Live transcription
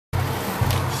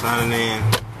Signing in.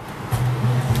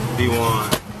 Bwon.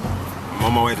 I'm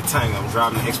on my way to Tango. I'm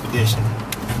driving the expedition.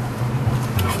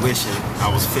 I'm wishing I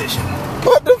was fishing.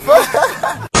 What the fuck?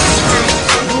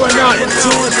 You are now into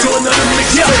another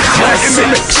mix. In the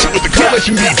mix with the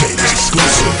collection DJs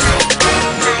exclusive.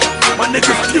 My nigga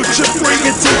Future bring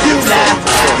it to you.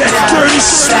 That dirty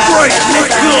Sprite,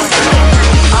 nigga.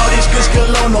 All this good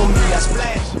cologne on me, I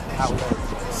splash.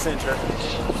 Outlet Center.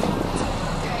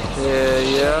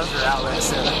 Yeah. Outlet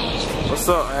Center. What's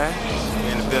up, man?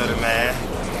 In the building, man.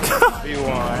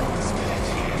 Bwon.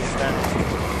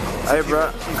 Hey, bro.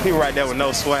 He right there with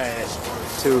no swag.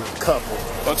 Two couple.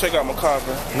 Don't check out my car,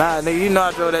 bro. Nah, nigga, you know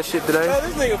I drove that shit today. Man,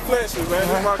 this nigga flexing, man.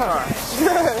 This is my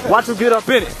car. Watch him get up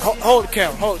in it. Hold the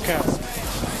camera, hold the camera.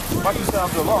 Watch you stop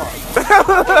the alarm.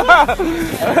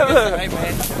 Hey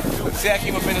man,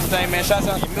 C.Akeem up in this thing, man. Shout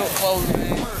out to milk clothes,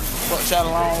 man. Fuck shot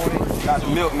along with it. Got the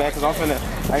milk, man, cause I'm finna.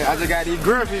 I just got these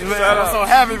grippies, man. I'm so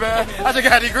happy, man. I just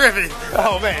got these grippies.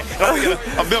 Oh man, I'm gonna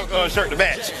get a milk shirt to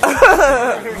match.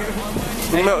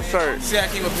 Milk shirt.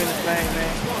 C.Akeem up in this thing, man.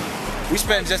 We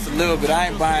spend just a little bit. I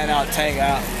ain't buying out Tank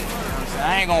out.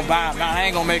 I ain't gonna buy them out. I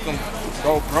ain't gonna make them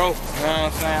go broke. You know what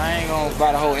I'm saying? I ain't gonna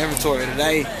buy the whole inventory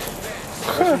today.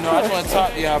 But, you know, I just want to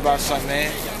talk to y'all about something,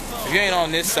 man. If you ain't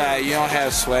on this side, you don't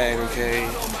have swag, okay?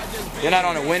 You're not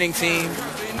on a winning team.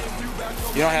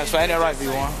 You don't have swag. Ain't that right,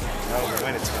 Bwon? No, we're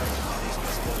winning team.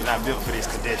 You're not built for these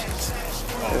conditions.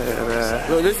 Yeah, man.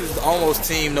 Look, this is almost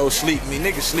team no sleep. I mean,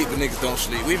 niggas sleep, but niggas don't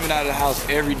sleep. We've been out of the house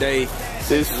every day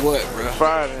since what, bro?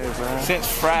 Friday, man. Since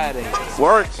Friday.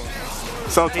 Working.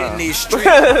 Sometimes. Hitting these streets.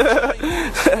 You know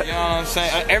what I'm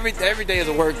saying? Every day is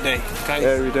a work day. Okay?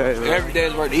 Every day, man. Every day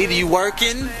is work day. Either you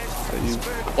working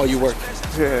or you working.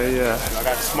 Yeah. I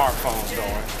got the smartphones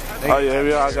going. Oh yeah,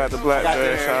 we all got the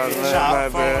BlackBerry.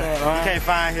 BlackBerry. You can't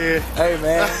find here. Hey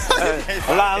man.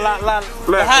 A lot.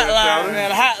 The hotline, man.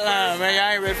 The hotline, man. Y'all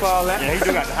ain't ready for all that. Yeah, he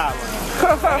do got the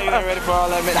hotline. Y'all ain't ready for all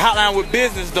that, man. The hotline with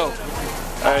business though.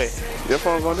 Hey, your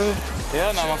phone gonna do?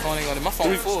 Hell no, my phone ain't gonna do. My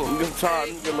phone full. You can charge,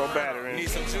 you get a little battery. Need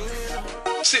some juice?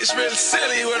 Shit's really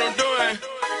silly what I'm doing.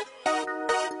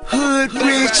 Hood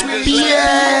rich bitch.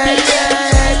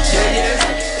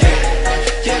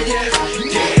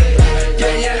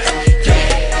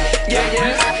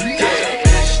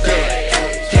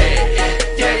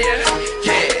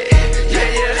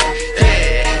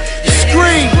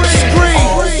 Scream.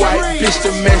 All white bitch,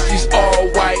 the Messi's all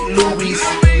white Louis.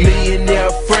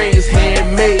 Millionaire frames,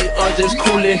 handmade, I'm just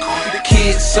coolin'.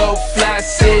 Kids so fly,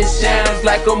 send shines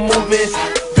like a movie.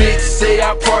 Bitch say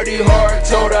I party hard,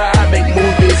 told her I make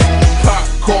movies.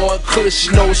 Popcorn, kush,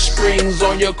 no strings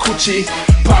on your coochie.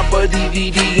 Pop a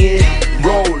DVD and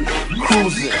roll,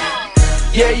 cruising.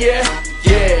 Yeah.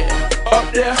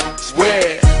 Up there,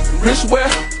 where? Wristwear,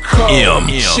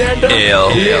 M-L-K.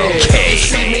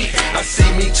 I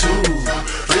see me too.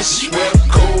 Wristwear,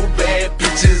 cold, bad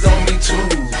bitches on me too.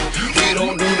 We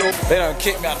don't do no. They done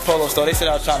kicked me out the polo store. They said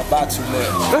I was trying to buy too much.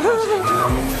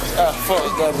 Fuck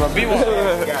that, bro. Bwon,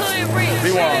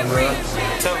 bro.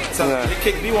 Tell them. They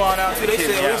kicked Bwon out too. They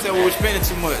said we were spending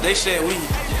too much. They said we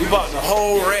bought the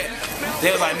whole rack.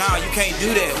 They was like, nah, you can't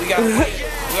do that. We gotta wait.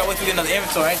 We gotta wait to get another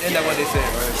inventory. Ain't that what they said?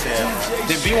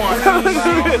 Then Bwon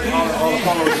all the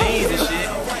polo jeans and shit.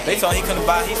 They told he couldn't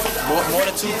buy. He bought more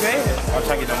than 2 pairs. I'm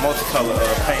trying to get the multicolor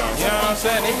pants. You know what I'm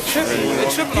saying? They tripping. They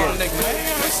tripping on the nigga, man. You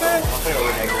know what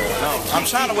I'm saying? I'm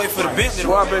trying to wait for the Bentley to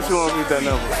Well, roll. I bet you won't get that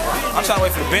number. I'm trying to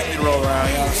wait for the Bentley to roll around.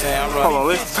 You know what I'm saying? Hold on,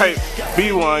 let's tape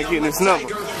Bwon getting this number.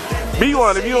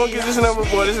 Bwon, if you don't get this number,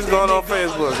 boy, this is going on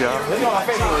Facebook, y'all.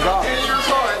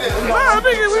 Nah,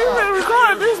 nigga, we been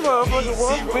recording this motherfucker,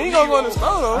 boy. We ain't gonna go in the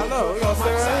store, though. I know, we gonna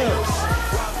stay right here.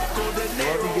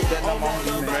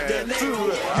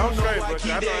 I'm straight, but I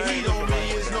ain't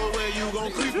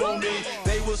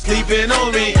Sleeping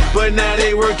on me, but now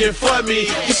they working for me.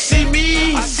 You see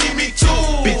me, I see me too.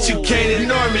 Bitch, you can't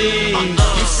ignore me.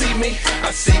 You see me,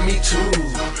 I see me too.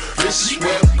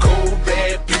 Wristwear, cold,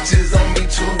 bad